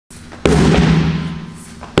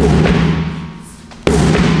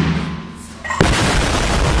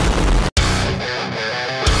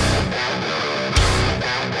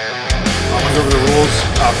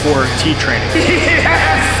T training.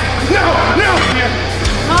 Yes! No! No!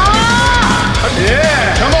 Ah!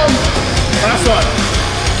 Yeah! Come on! Last one.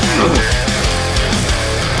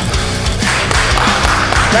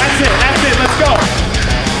 That's it, let's go.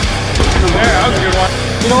 There, that was a good one.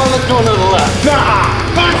 You know what, let's go another lap. Nah!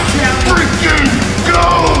 Let's freaking go!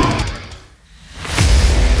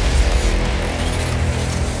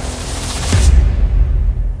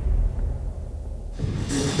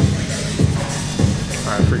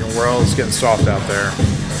 Alright, freaking world is getting soft out there.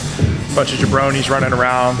 Bunch of jabronis running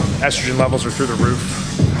around. Estrogen levels are through the roof.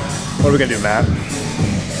 What are we gonna do, Matt?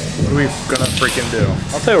 What are we gonna freaking do?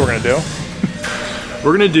 I'll tell you what we're gonna do.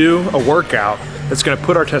 We're gonna do a workout that's gonna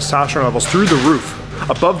put our testosterone levels through the roof,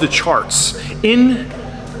 above the charts, down,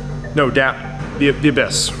 the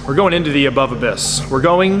abyss. We're going into the above abyss. We're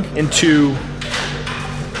going into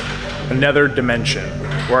another dimension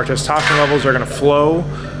where our testosterone levels are gonna flow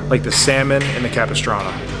like the salmon in the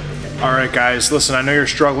Capistrano. All right, guys, listen, I know you're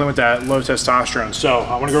struggling with that low testosterone, so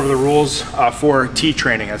I wanna go over the rules for T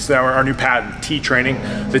training. That's our new patent, T training.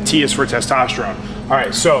 The T is for testosterone. All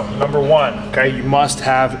right, so number one, okay, you must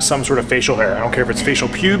have some sort of facial hair. I don't care if it's facial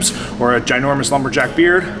pubes or a ginormous lumberjack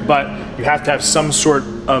beard, but you have to have some sort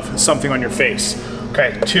of something on your face.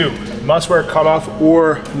 Okay, two, you must wear a cutoff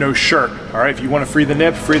or no shirt. All right, if you wanna free the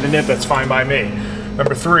nip, that's fine by me.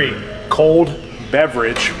 Number three, cold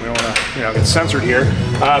beverage, we don't wanna get censored here,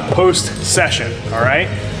 post-session, all right?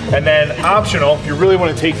 And then optional, if you really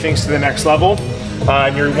wanna take things to the next level,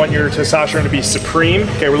 and you want your testosterone to be supreme,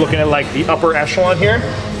 okay, we're looking at like the upper echelon here,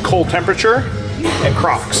 cold temperature, and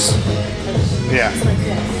Crocs. Yeah. I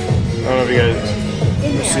don't know if you guys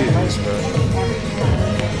see this, but.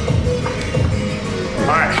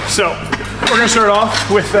 All right, so we're gonna start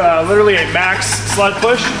off with literally a max sled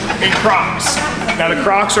push in Crocs. Now the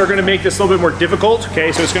Crocs are gonna make this a little bit more difficult,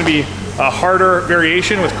 okay? So it's gonna be a harder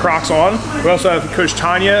variation with Crocs on. We also have Coach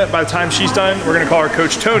Tanya. By the time she's done, we're gonna call her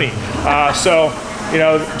Coach Tony. So,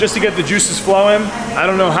 just to get the juices flowing, I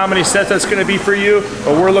don't know how many sets that's gonna be for you,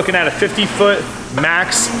 but we're looking at a 50-foot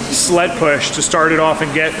max sled push to start it off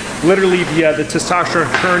and get literally the testosterone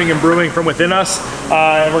churning and brewing from within us.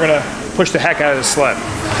 And we're gonna push the heck out of the sled.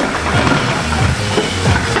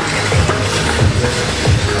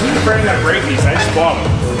 I'm afraid I'm gonna break these, I just bought them.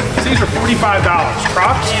 These are $45.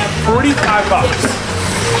 Crocs, $45.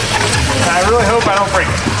 And I really hope I don't break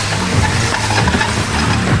it.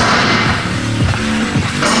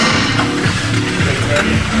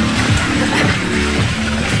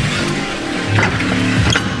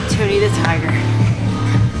 Tony the Tiger.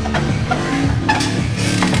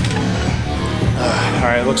 All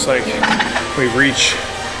right, looks like we've reached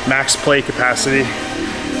max play capacity.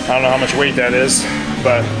 I don't know how much weight that is,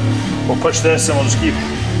 but we'll push this and we'll just keep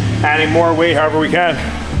adding more weight however we can.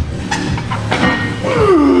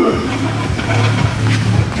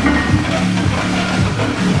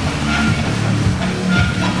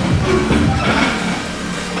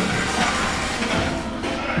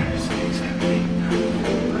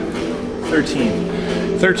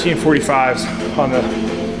 Thirteen 45s on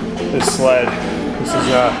this sled. This is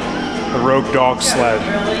a Rogue Dog sled.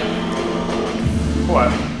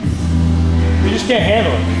 What? You just can't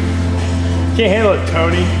handle it. Can't handle it,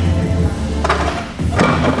 Tony.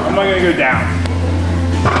 I'm not gonna go down.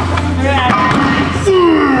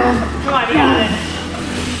 Come on, you got it.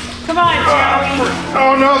 Come on, Joey.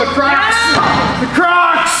 Oh no, the Crocs! The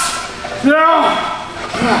Crocs! No!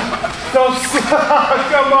 Don't stop!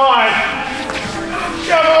 Come on!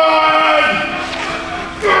 Come on!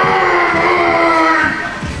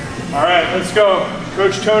 All right, let's go.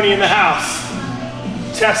 Coach Tony in the house.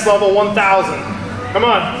 Test level 1000. Come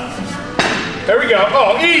on. There we go.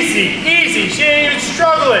 Oh, easy, easy. She ain't even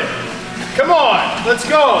struggling. Come on, let's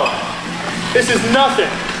go. This is nothing.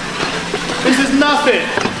 This is nothing.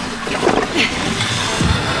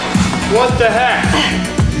 What the heck?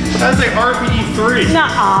 That's like RPE 3.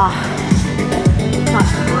 Nuh-uh. Not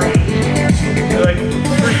 3. They're like 3.5.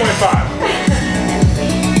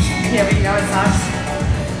 Yeah, but you know it sucks.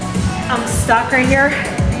 I'm stuck right here.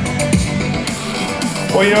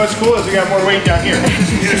 Well, you know what's cool is we got more weight down here.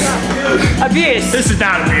 Abuse. This is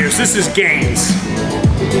not abuse, this is gains.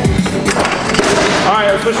 All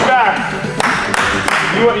right, let's push it back.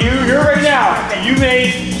 You're right now, you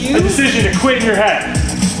made a decision to quit in your head.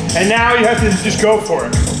 And now you have to just go for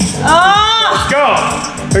it. Oh! Let's go.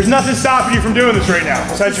 There's nothing stopping you from doing this right now,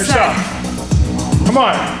 besides yourself. Come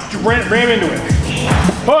on, ram into it.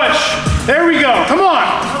 Push, there we go, come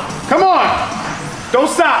on. Come on. Don't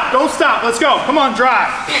stop, don't stop, let's go. Come on,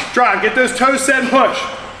 drive, drive, get those toes set and push.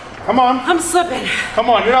 Come on. I'm slipping. Come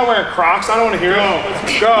on, you're not wearing Crocs, I don't want to hear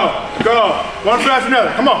it. Go, go, go. One foot after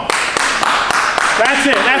another, come on. That's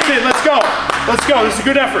it, that's it. Let's go. Let's go. This is a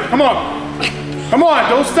good effort. Come on. Come on,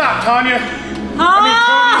 don't stop, Tanya.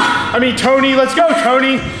 I mean, Tony, let's go,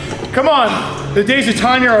 Tony. Come on. The days of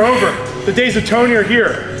Tanya are over. The days of Tony are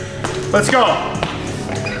here. Let's go.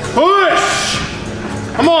 Push.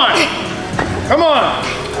 Come on. Come on.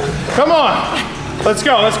 Come on. Let's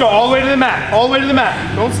go. Let's go all the way to the mat. All the way to the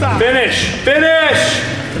mat. Don't stop. Finish. Finish.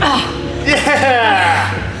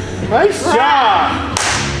 Yeah. Nice job.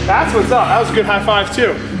 That's what's up. That was a good high five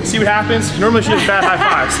too. See what happens? Normally she has bad high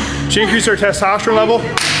fives. She increased her testosterone level.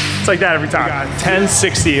 It's like that every time. We got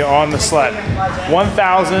 1060 on the sled.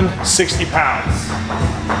 1,060 pounds.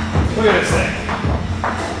 Look at this thing.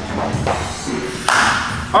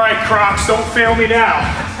 All right, Crocs, don't fail me now.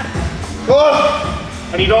 Oh,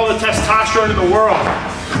 I need all the testosterone in the world.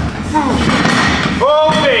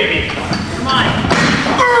 Oh, baby. Come on.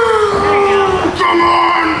 Come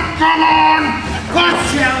on, come on.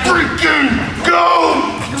 Let's freaking go.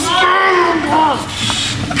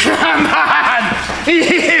 Come on.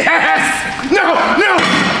 Yes. No, no,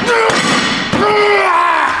 no.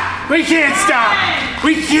 We can't stop.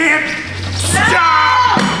 We can't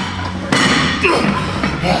stop.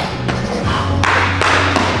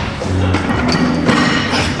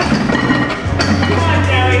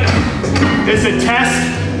 This is a test.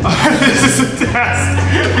 This is a test.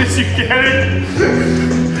 Did you get it?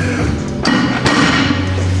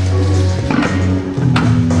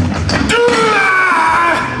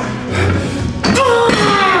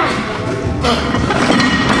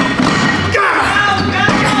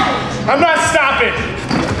 I'm not stopping.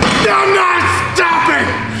 I'm not stopping.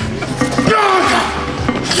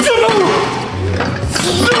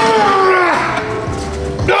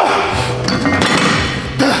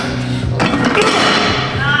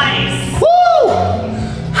 Nice. Woo!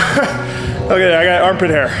 Okay, I got armpit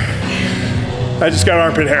hair. I just got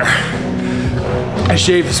armpit hair. I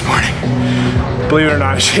shaved this morning. Believe it or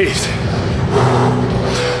not, I shaved.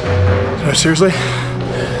 No, seriously?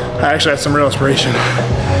 I actually had some real inspiration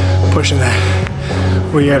pushing that.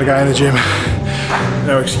 We had a guy in the gym,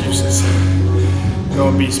 no excuses. Go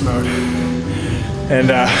in beast mode. And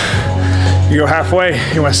you go halfway,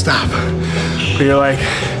 you want to stop. But you're like,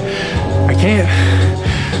 I can't.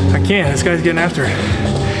 This guy's getting after it.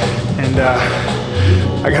 And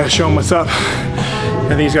I gotta show him what's up. I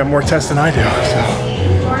think he's got more tests than I do, so.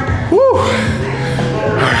 Woo!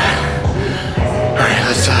 All right,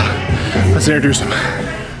 let's introduce him.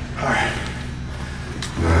 All right.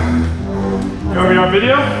 You want me on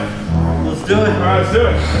video? Let's do it. All right, let's do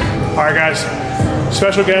it. All right, guys.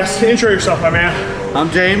 Special guest. Intro yourself, my man. I'm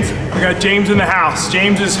James. We got James in the house.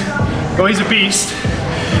 James is, well, he's a beast.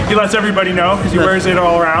 He lets everybody know because he wears it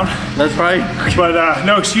all around. That's right. But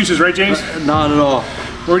no excuses, right, James? Not at all.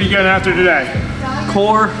 What are you getting after today?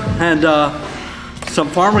 Core and some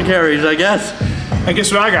farmer carries, I guess. And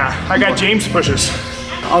guess what I got? I got James pushes.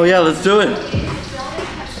 Oh yeah, let's do it.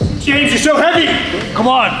 James, you're so heavy. Come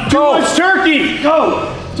on, Too much turkey.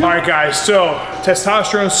 go. All right, guys, so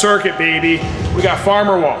testosterone circuit, baby. We got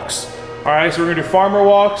farmer walks. All right, so we're gonna do farmer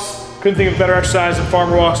walks. Couldn't think of a better exercise than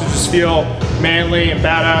farmer walks to just feel manly and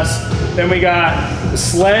badass. Then we got the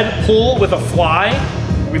sled pull with a fly.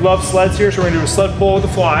 We love sleds here, so we're gonna do a sled pull with a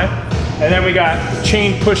fly. And then we got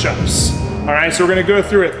chain push-ups. All right, so we're gonna go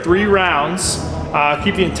through it 3 rounds.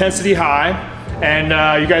 Keep the intensity high. And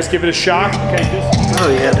you guys give it a shot. Okay, Oh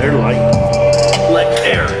yeah, they're like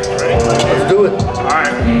air. ready? Let's do it. All right,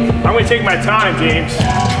 I'm gonna take my time, James.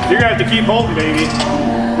 You're gonna have to keep holding, baby.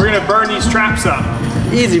 We're gonna burn these traps up.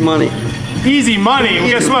 Easy money. Easy money. Well,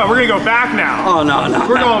 guess what? We're gonna go back now. Oh no, no.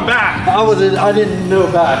 We're going back. I didn't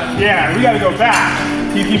know back. Yeah, we gotta go back.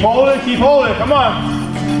 Keep holding, keep holding. Come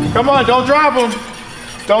on. Come on, don't drop them.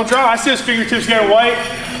 Don't drop. I see his fingertips getting white.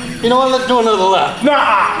 You know what? Let's do another lap.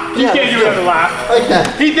 Nah, he Yeah, can't do let's another lap. Okay.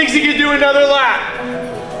 He thinks he can do another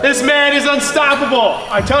lap. This man is unstoppable.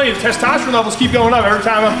 I tell you, the testosterone levels keep going up every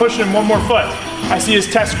time I'm pushing him 1 more foot. I see his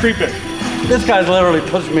test creeping. This guy's literally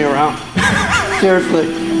pushing me around. Seriously.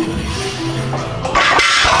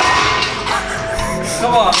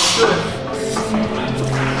 Come on, let's do it.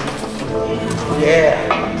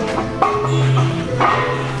 Yeah.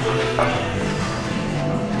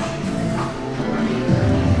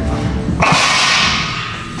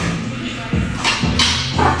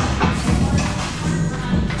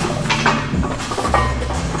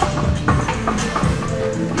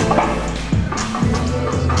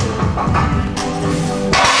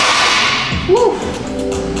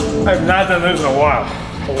 I have not done those in a while,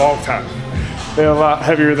 a long time. They're a lot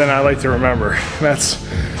heavier than I like to remember. That's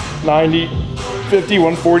 90, 50,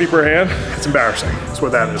 140 per hand. It's embarrassing. That's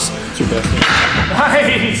what that is. your best.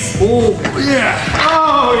 Nice. Oh, yeah.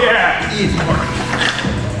 Oh, yeah. Easy work.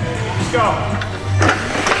 Let's go.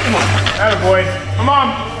 Attaboy. Come on.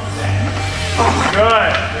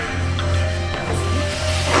 Good.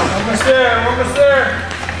 Almost there, almost there.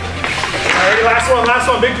 All right, last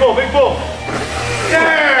one. Big pull, big pull.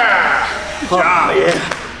 Yeah. Good job. Yeah.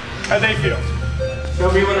 How'd they feel?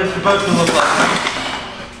 Show me what it's supposed to look like.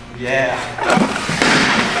 Yeah.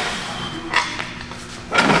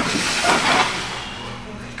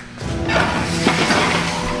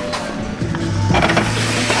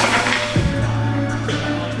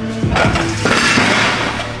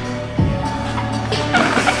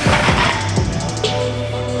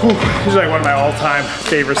 Whew, this is like one of my all-time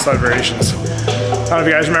favorite sled variations. I don't know if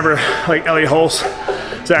you guys remember like Elliot Hulse,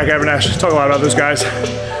 Zach Evernash, talk a lot about those guys.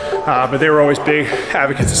 But they were always big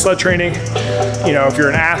advocates of sled training. You know, if you're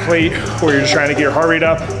an athlete or you're just trying to get your heart rate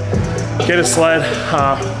up, get a sled.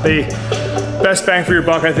 They best bang for your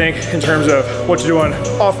buck, I think, in terms of what to do on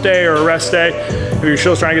off day or a rest day. If you're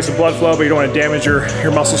still trying to get some blood flow, but you don't want to damage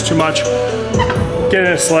your muscles too much, get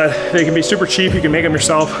in a sled. They can be super cheap. You can make them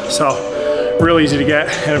yourself. So really easy to get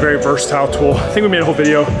and a very versatile tool. I think we made a whole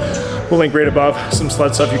video. We'll link right above some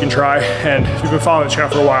sled stuff you can try. And if you've been following the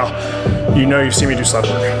channel for a while, you know you've seen me do sled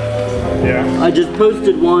work. Yeah. I just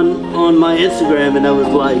posted one on my Instagram and I was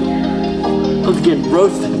getting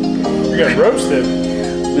roasted. You got roasted?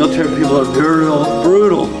 Military people are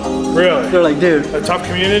brutal. Really? They're like, dude. A tough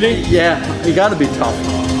community? Yeah, you gotta be tough.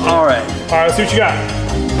 All right. All right, let's see what you got.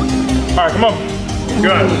 All right, come on.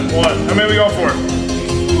 Good. One. How many are we going for?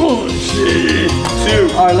 Oh, shit.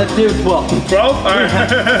 2. All right, let's do 12. 12? All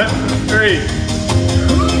right. 3.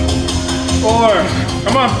 4.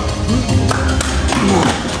 Come on.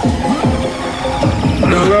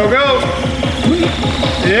 Go, go, go.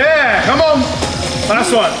 Yeah, come on.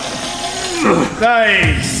 Last one.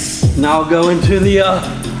 Nice. Now go into the,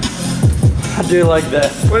 I do like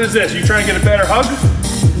this. What is this? You trying to get a better hug?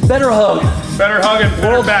 Better hug. Better hug and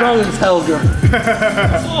better World's back. strongest hugger.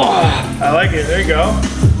 I like it. There you go.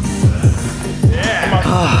 Yeah.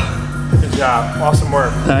 Come on. Good job. Awesome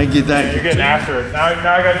work. Thank you, thank You're you. getting after it. Now I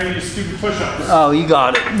got to do these stupid push-ups. Oh, you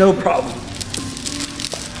got it. No problem.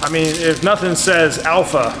 I mean, if nothing says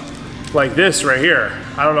alpha like this right here,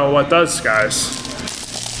 I don't know what does, guys.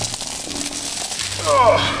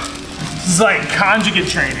 Oh, this is like conjugate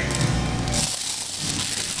training.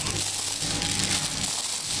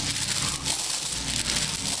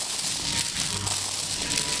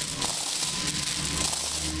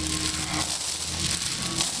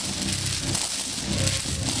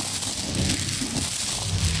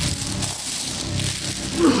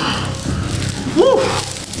 Woo.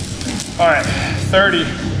 All right, 30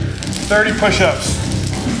 push-ups.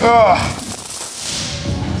 Oh,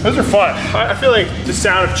 those are fun. I feel like the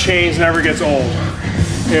sound of chains never gets old.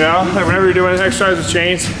 You know, like whenever you're doing an exercise with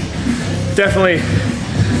chains, definitely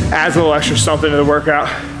adds a little extra something to the workout.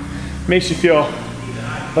 Makes you feel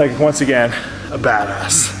like, once again, a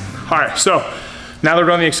badass. All right, so now that we're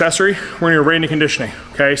done the accessory, we're gonna go right into conditioning,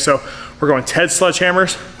 okay? So we're going 10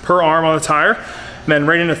 sledgehammers per arm on the tire, and then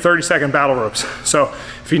right into 30-second battle ropes. So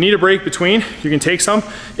if you need a break between, you can take some.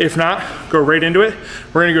 If not, go right into it.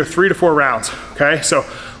 We're gonna go 3 to 4 rounds, okay? So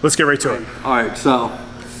let's get right to it. All right, so.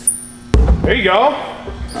 There you go.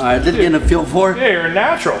 All right, just getting a feel for it. Yeah, you're a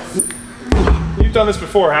natural. You've done this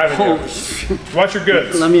before, haven't you? Watch your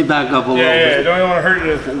goods. Let me back up a little bit. Yeah, don't want to hurt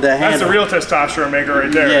you. That's handle. the real testosterone maker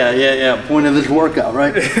right there. Yeah. Point of this workout,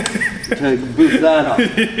 right? To boost that up.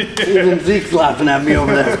 Even Zeke's laughing at me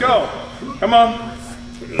over there. Let's go. Come on.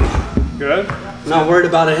 Good. Not worried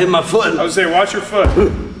about it hitting my foot. I would say, watch your foot.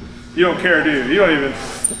 You don't care, do you? You don't even.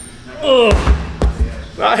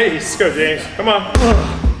 Nice. Go, James. Come on.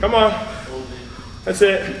 Come on. That's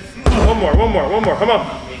it. One more. Come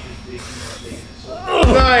on.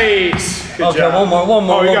 Nice. Good Okay, job. one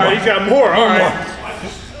more. Oh, he's got more. All right.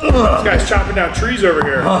 This guy's chopping down trees over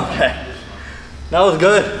here. Okay. That was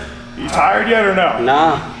good. You tired yet or no?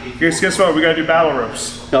 Nah. Guess what? We gotta do battle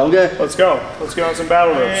ropes. Okay. Let's go. Let's go on some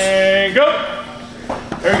battle ropes. And go.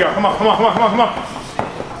 There we go. Come on.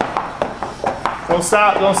 Don't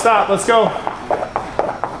stop. Let's go.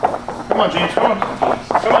 Come on, James. Come on.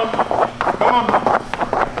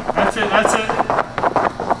 That's it.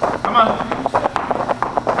 Come on.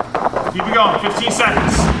 Keep it going. 15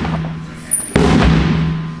 seconds.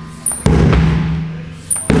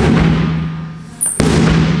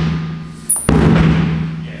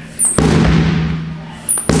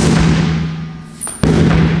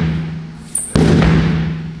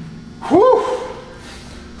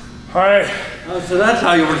 All right. Oh, so that's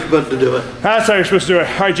how you were supposed to do it. That's how you're supposed to do it.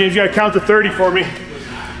 All right, James, you gotta count to 30 for me.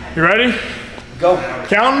 You ready? Go.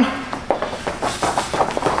 Counting.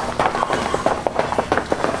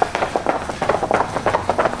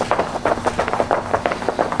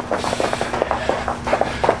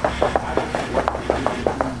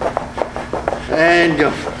 And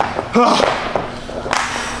go.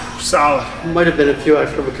 Solid. Might have been a few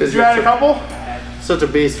extra because You you're had a couple? such a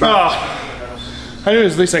beast. Right? Oh, I knew it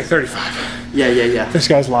was at least like 35. Yeah. This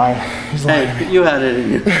guy's lying. He's lying. Hey, you had it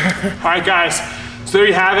in you. All right, guys. So there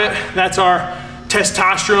you have it. That's our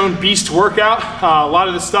testosterone beast workout. A lot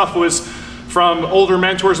of this stuff was from older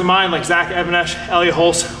mentors of mine like Zach Evanesh, Elliot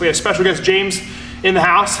Holst. We have special guest James in the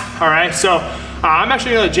house. All right, so I'm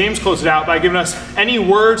actually gonna let James close it out by giving us any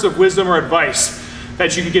words of wisdom or advice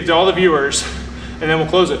that you could give to all the viewers, and then we'll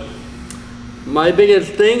close it. My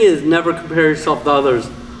biggest thing is never compare yourself to others.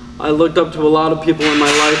 I looked up to a lot of people in my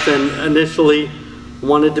life and initially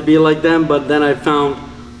wanted to be like them, but then I found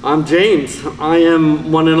I'm James. I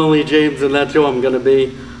am one and only James, and that's who I'm gonna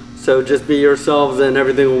be. So just be yourselves and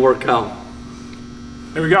everything will work out.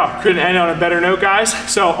 There we go. Couldn't end on a better note, guys.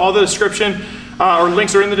 So all the description or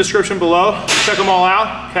links are in the description below. Check them all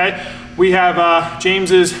out, okay? We have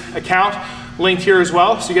James's account linked here as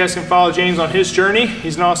well, so you guys can follow James on his journey.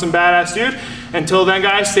 He's an awesome, badass dude. Until then,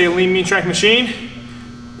 guys, stay a lean, mean, track machine.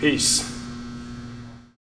 Peace.